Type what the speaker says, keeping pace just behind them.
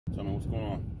Gentlemen, what's going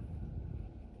on?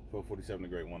 1247, the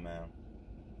great one now.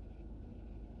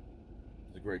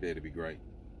 It's a great day to be great.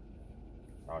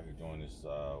 Out here doing this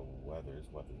weather. This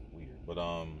weather is weird. But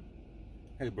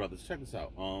hey brothers, check this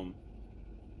out.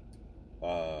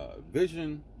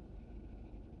 Vision,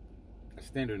 a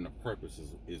standard and a purpose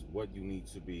is what you need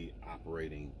to be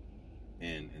operating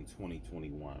in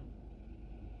 2021.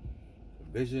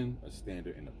 A vision, a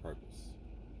standard, and a purpose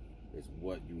is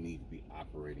what you need to be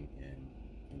operating in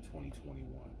 2021.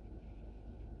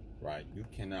 Right? You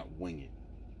cannot wing it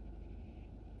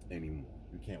anymore.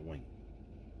 You can't wing it.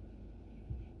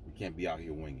 We can't be out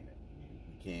here winging it.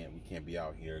 We can't be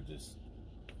out here just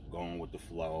going with the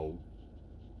flow.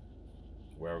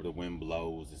 Wherever the wind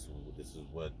blows, this is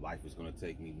what life is going to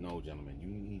take me. No, gentlemen, you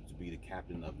need to be the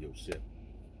captain of your ship.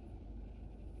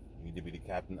 You need to be the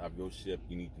captain of your ship.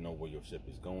 You need to know where your ship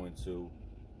is going to.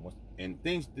 And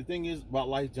the thing is about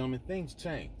life, gentlemen, things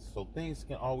change. So things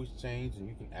can always change, and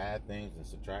you can add things and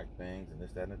subtract things and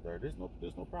this, that, and the third. There's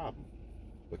no problem.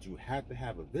 But you have to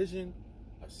have a vision,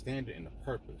 a standard, and a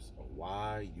purpose of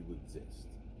why you exist.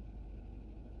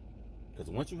 Because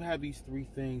once you have these three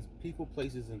things, people,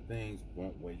 places, and things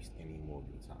won't waste any more of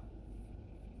your time.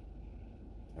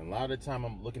 And a lot of the time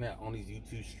I'm looking at on these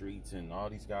YouTube streets and all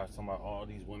these guys talking about all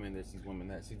these women, this, these women,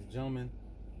 that. See, the gentlemen,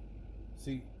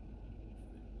 a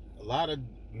lot of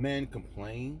men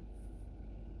complain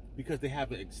because they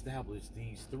haven't established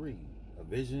these three: a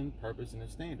vision, purpose, and a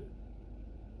standard.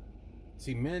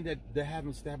 See, men that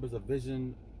haven't established a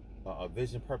vision,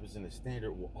 purpose, and a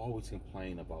standard will always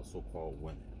complain about so-called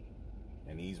women.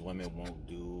 And these women won't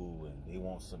do, and they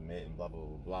won't submit, and blah, blah,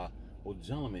 blah, blah. Well,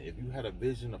 gentlemen, if you had a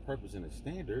vision, a purpose, and a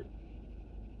standard,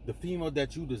 the female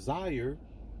that you desire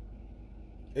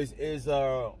is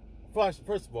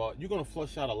first of all, you're going to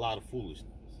flush out a lot of foolishness.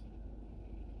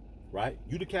 Right?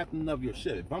 You the captain of your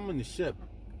ship. If I'm in the ship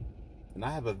and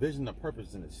I have a vision, a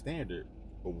purpose, and a standard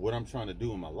of what I'm trying to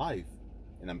do in my life,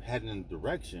 and I'm heading in a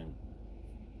direction,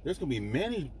 there's going to be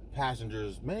many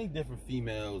passengers, many different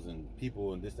females and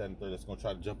people and this, that, and third that's going to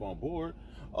try to jump on board.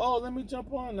 Oh, let me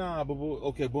jump on now.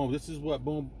 Okay, boom. This is what,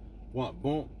 boom,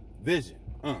 boom, vision,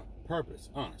 purpose,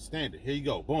 standard. Here you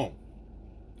go, boom.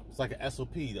 It's like an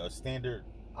SOP, a standard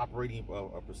operating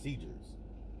procedures.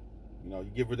 You know,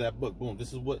 you give her that book. Boom.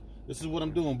 This is what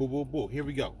I'm doing. Boo, boo, boo. Here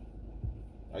we go.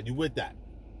 Are you with that?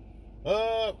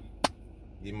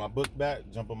 Give my book back.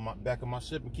 Jump on my back of my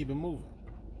ship and keep it moving.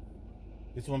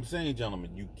 That's what I'm saying,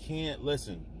 gentlemen. You can't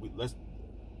listen. We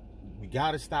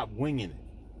gotta stop winging it.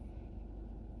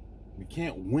 We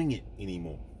can't wing it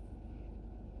anymore.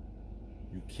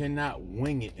 You cannot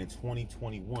wing it in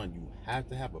 2021. You have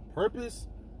to have a purpose,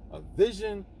 a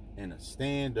vision, and a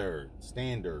standard.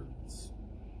 Standards.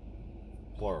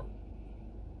 Plural.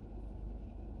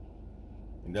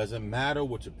 It doesn't matter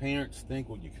what your parents think,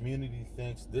 what your community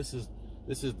thinks. This is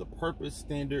the purpose,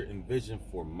 standard, and vision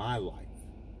for my life.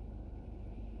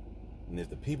 And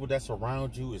if the people that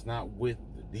surround you is not with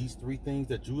these three things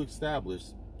that you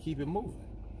established, keep it moving.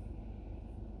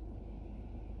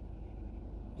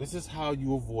 This is how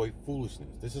you avoid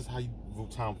foolishness. This is how you avoid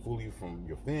tomfoolery from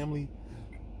your family,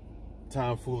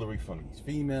 tomfoolery from these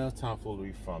females,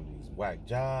 tomfoolery from these whack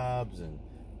jobs, and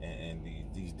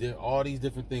all these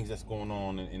different things that's going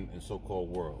on in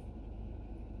so-called world.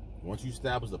 Once you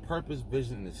establish the purpose,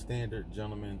 vision, and the standard,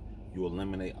 gentlemen, you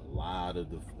eliminate a lot of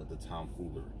the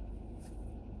tomfoolery.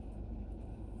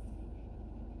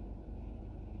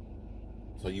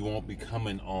 So you won't be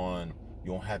coming on.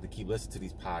 You won't have to keep listening to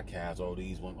these podcasts. Oh,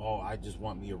 these one. Oh, I just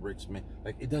want me a rich man.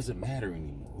 Like, it doesn't matter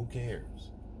anymore. Who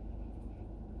cares?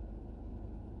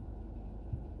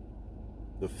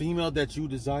 The female that you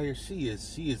desire, she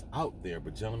is out there.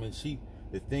 But gentlemen,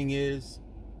 the thing is,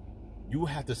 you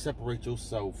have to separate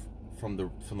yourself from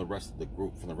the rest of the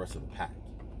group, from the rest of the pack.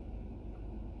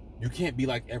 You can't be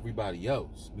like everybody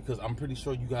else, because I'm pretty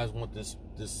sure you guys want this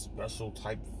special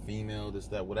type female, this,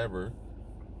 that, whatever.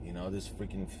 You know, this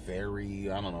freaking fairy.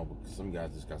 I don't know, because some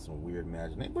guys just got some weird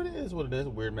imagination. But it is what it is,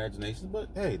 weird imagination. But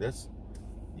hey,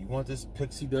 you want this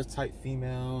pixie dust type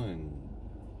female and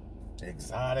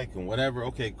exotic and whatever.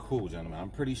 Okay, cool, gentlemen.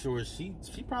 I'm pretty sure she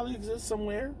probably exists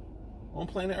somewhere on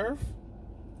planet Earth.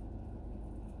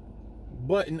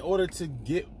 But in order to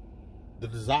get the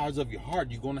desires of your heart,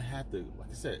 you're going to have to,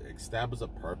 like I said, establish a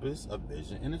purpose, a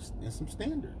vision, and some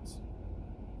standards.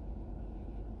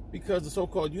 Because the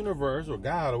so-called universe or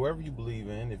God or whatever you believe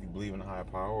in, if you believe in a higher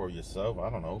power or yourself, I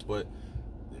don't know, but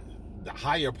the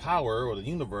higher power or the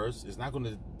universe is not going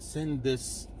to send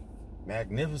this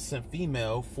magnificent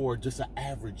female for just an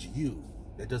average you.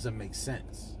 That doesn't make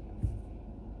sense.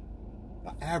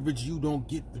 An average you don't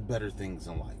get the better things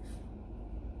in life.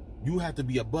 You have to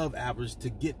be above average to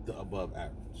get the above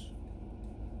average.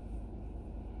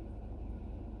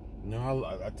 You know,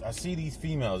 I see these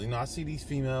females. You know, I see these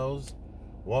females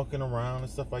walking around and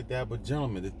stuff like that. But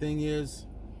gentlemen, the thing is,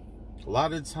 a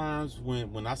lot of the times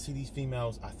when I see these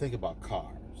females, I think about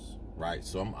cars, right?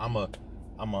 So I'm a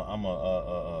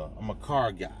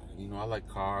car guy. You know, I like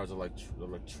cars. I like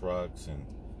trucks, and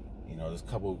you know, there's a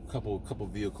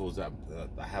couple vehicles that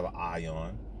I have an eye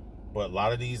on. But a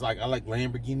lot of these, like I like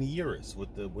Lamborghini Urus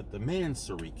with the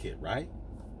Mansory kit, right?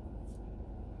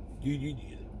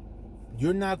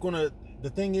 You're not gonna. The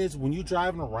thing is, when you're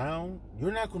driving around,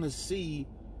 you're not gonna see.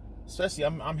 Especially,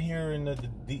 I'm here in the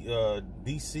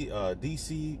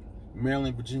DC,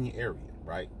 Maryland, Virginia area,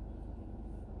 right?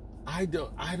 I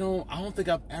don't think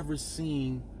I've ever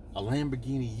seen a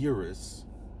Lamborghini Urus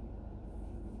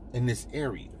in this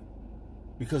area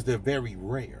because they're very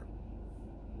rare,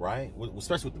 right?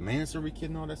 Especially with the Mansory kit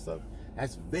and all that stuff.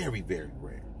 That's very, very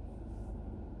rare.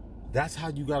 That's how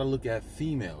you got to look at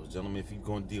females, gentlemen, if you're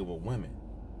going to deal with women.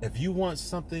 If you want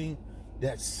something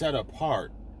that's set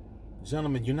apart,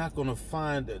 gentlemen, you're not going to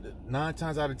find, 9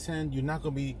 times out of 10, she's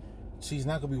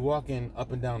not going to be walking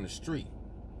up and down the street.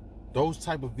 Those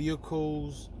type of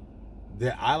vehicles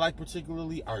that I like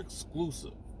particularly are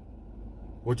exclusive.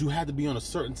 But you have to be on a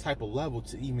certain type of level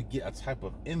to even get a type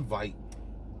of invite,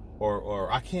 or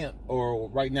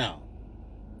right now,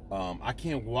 I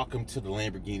can't walk them to the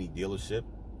Lamborghini dealership.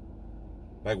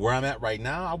 Like where I'm at right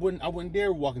now, I wouldn't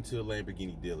dare walk into a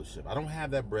Lamborghini dealership. I don't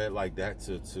have that bread like that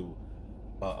to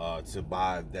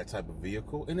buy that type of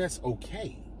vehicle, and that's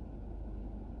okay.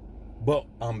 But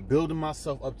I'm building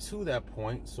myself up to that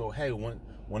point. So hey,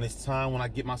 when it's time, when I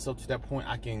get myself to that point,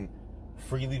 I can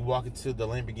freely walk into the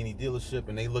Lamborghini dealership,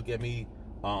 and they look at me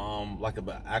like an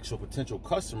actual potential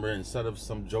customer instead of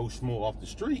some Joe Schmo off the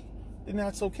street. Then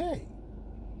that's okay.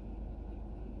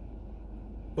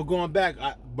 But going back,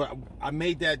 I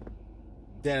made that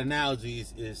analogy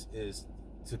is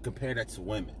to compare that to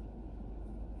women.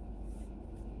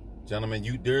 Gentlemen,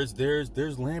 there's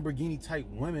Lamborghini type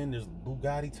women, there's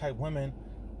Bugatti type women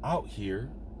out here,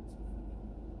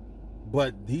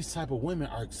 but these type of women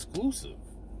are exclusive.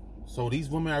 So these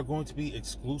women are going to be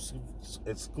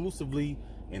exclusively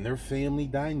in their family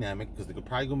dynamic, because they're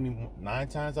probably going to be 9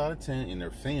 times out of 10 in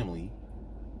their family.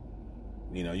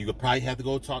 You know, you could probably have to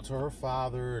go talk to her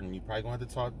father, and you probably gonna have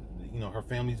to talk, you know, her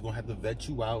family's gonna have to vet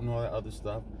you out and all that other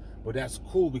stuff. But that's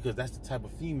cool, because that's the type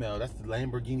of female, that's the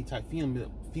Lamborghini type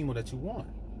female that you want.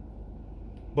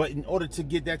 But in order to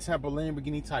get that type of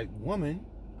Lamborghini type woman,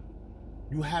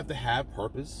 you have to have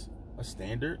purpose, a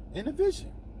standard, and a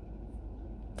vision.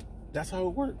 That's how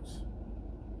it works.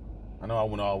 I know I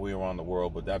went all the way around the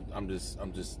world, but I'm just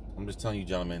telling you,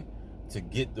 gentlemen, to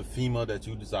get the female that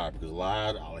you desire, because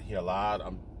I hear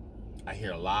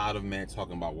a lot of men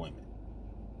talking about women.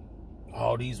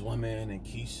 All these women and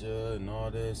Keisha and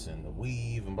all this and the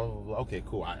weave and blah blah blah. Okay,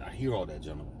 cool. I hear all that,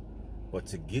 gentlemen. But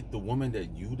to get the woman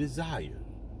that you desire,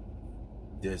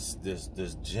 this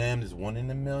gem, this 1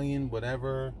 in a million,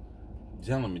 whatever,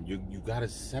 gentlemen, you gotta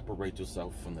separate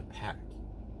yourself from the pack.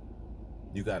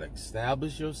 You gotta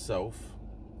establish yourself,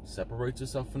 separate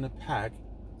yourself from the pack.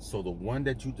 So the one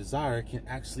that you desire can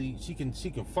actually, she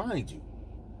can find you.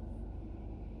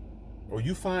 Or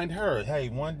you find her. Hey,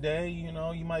 one day, you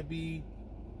know, you might be,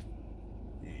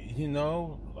 you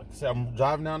know, like I said, I'm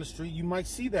driving down the street, you might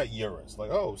see that Urus. Like,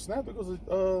 oh, snap, it was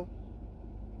a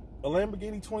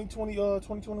Lamborghini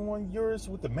 2021 Urus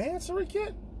with the Mansory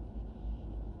kit.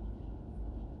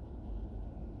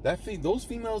 Those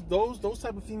females, those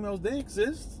type of females, they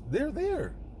exist. They're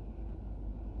there.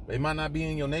 They might not be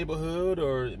in your neighborhood,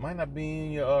 or it might not be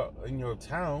in your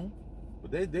town,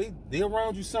 but they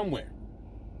around you somewhere.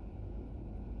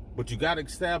 But you got to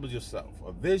establish yourself,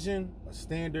 a vision, a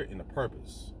standard, and a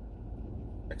purpose.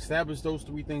 Establish those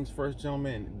 3 things first,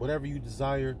 gentlemen, and whatever you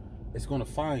desire, it's going to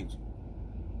find you.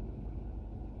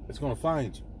 It's going to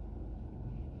find you.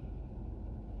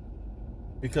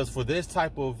 Because for this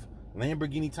type of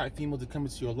Lamborghini type female to come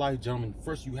into your life, gentlemen,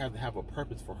 first you have to have a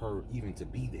purpose for her even to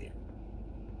be there.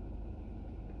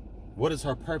 What is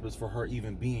her purpose for her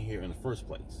even being here in the first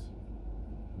place?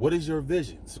 What is your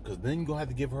vision? Because then you're going to have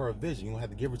to give her a vision. You're going to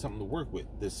have to give her something to work with,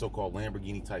 this so-called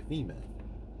Lamborghini type female.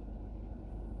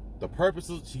 The purpose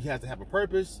is, she has to have a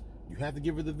purpose. You have to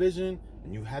give her the vision,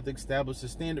 and you have to establish a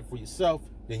standard for yourself.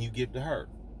 Then you give to her.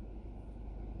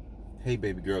 Hey,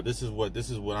 baby girl, this is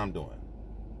what I'm doing.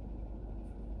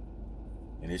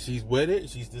 And if she's with it,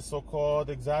 she's the so-called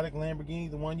exotic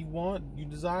Lamborghini, the one you want, you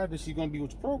desire, then she's going to be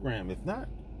with your program. If not,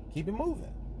 keep it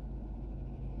moving.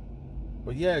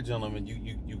 But yeah, gentlemen,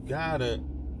 you gotta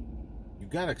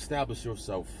got to establish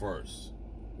yourself first,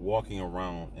 walking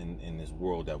around in this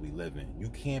world that we live in. You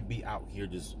can't be out here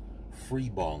just free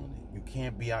balling it. You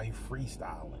can't be out here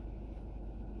freestyling.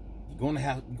 You're gonna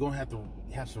have to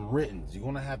have some writtens. You're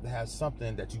gonna have to have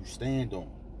something that you stand on.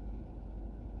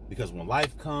 Because when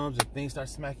life comes and things start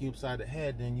smacking you upside the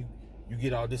head, then you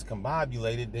get all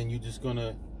discombobulated. Then you're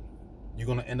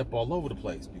gonna end up all over the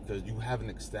place because you haven't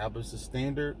established a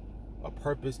standard, a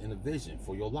purpose, and a vision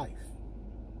for your life.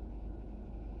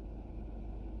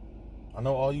 I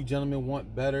know all you gentlemen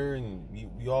want better, and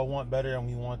we all want better, and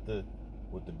we want the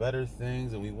better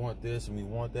things, and we want this and we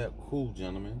want that. Cool,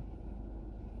 gentlemen.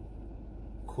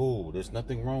 Cool. There's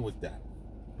nothing wrong with that,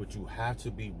 but you have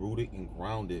to be rooted and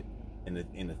grounded in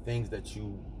the things that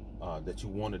you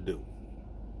want to do.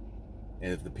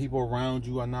 And if the people around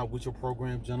you are not with your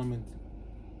program, gentlemen,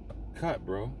 cut,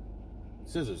 bro.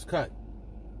 Scissors, cut.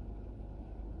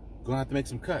 Gonna have to make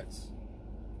some cuts.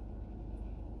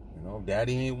 You know,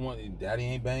 daddy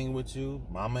ain't banging with you,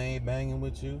 mama ain't banging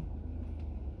with you,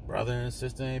 brother and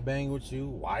sister ain't banging with you,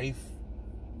 wife,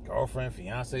 girlfriend,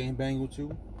 fiance ain't banging with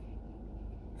you.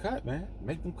 Cut, man.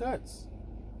 Make them cuts.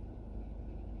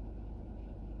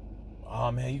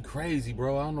 Oh man, you crazy,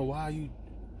 bro. I don't know why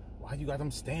you got them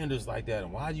standards like that,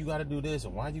 and why you got to do this,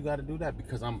 and why you got to do that.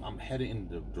 Because I'm headed in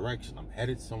the direction. I'm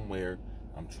headed somewhere.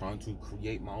 I'm trying to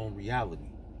create my own reality.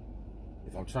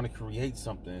 If I'm trying to create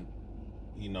something,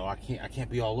 you know, I can't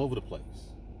be all over the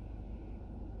place.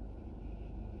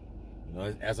 You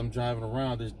know, as I'm driving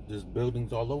around, there's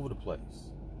buildings all over the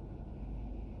place.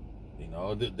 You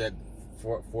know, that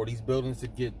for these buildings to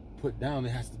get put down,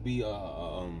 there has to be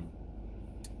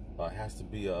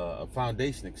a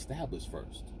foundation established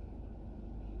first.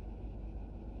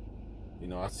 You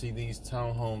know, I see these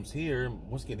townhomes here.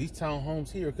 Once again, these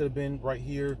townhomes here could have been right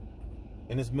here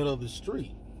in this middle of the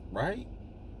street, right?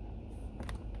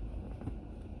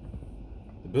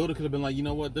 The builder could have been like, you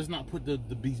know what? Let's not put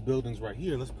these buildings right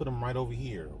here. Let's put them right over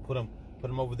here. Put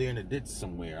them over there in the ditch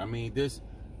somewhere. I mean,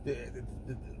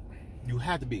 you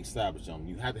have to be established on them.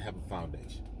 You have to have a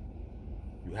foundation.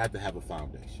 You have to have a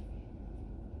foundation.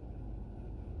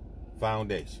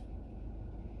 Foundation.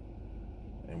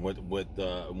 And what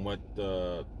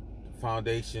the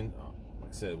foundation,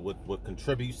 like I said, what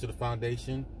contributes to the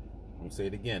foundation, I'm gonna say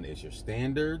it again, it's your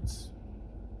standards,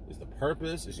 it's the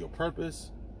purpose, it's your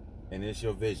purpose, and it's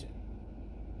your vision.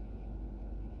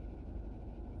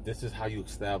 This is how you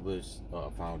establish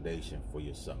a foundation for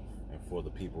yourself and for the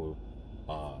people,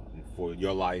 and for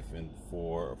your life, and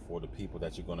for the people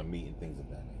that you're gonna meet and things of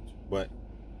that nature. But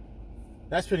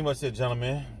that's pretty much it,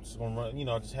 gentlemen. Just gonna run, you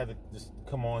know, just had to just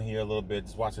come on here a little bit,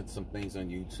 just watching some things on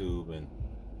YouTube,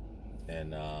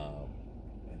 and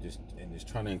just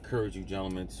trying to encourage you,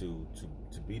 gentlemen, to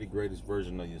be the greatest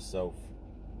version of yourself.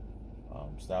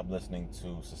 Stop listening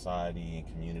to society and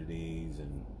communities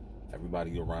and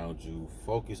everybody around you.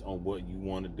 Focus on what you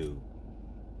want to do.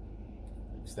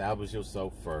 Establish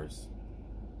yourself first,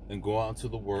 and go out into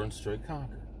the world and straight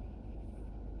conquer.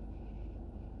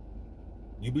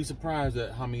 You'd be surprised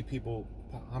at how many people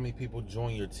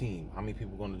join your team. How many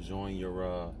people going to join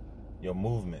your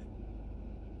movement?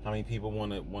 How many people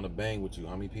want to bang with you?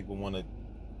 How many people want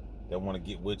to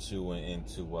get with you and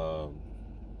to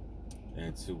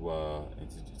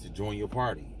join your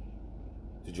party,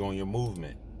 to join your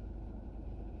movement?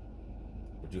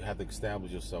 But you have to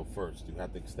establish yourself first. You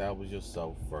have to establish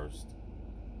yourself first.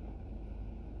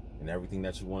 And everything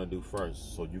that you want to do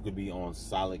first, so you could be on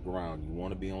solid ground. You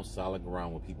want to be on solid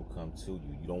ground when people come to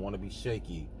you. You don't want to be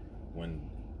shaky when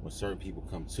certain people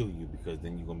come to you, because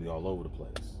then you're gonna be all over the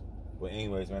place. But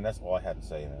anyways, man, that's all I had to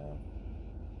say, man.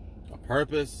 A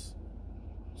purpose,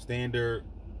 standard,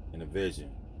 and a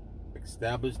vision.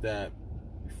 Establish that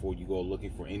before you go looking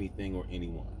for anything or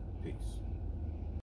anyone. Peace.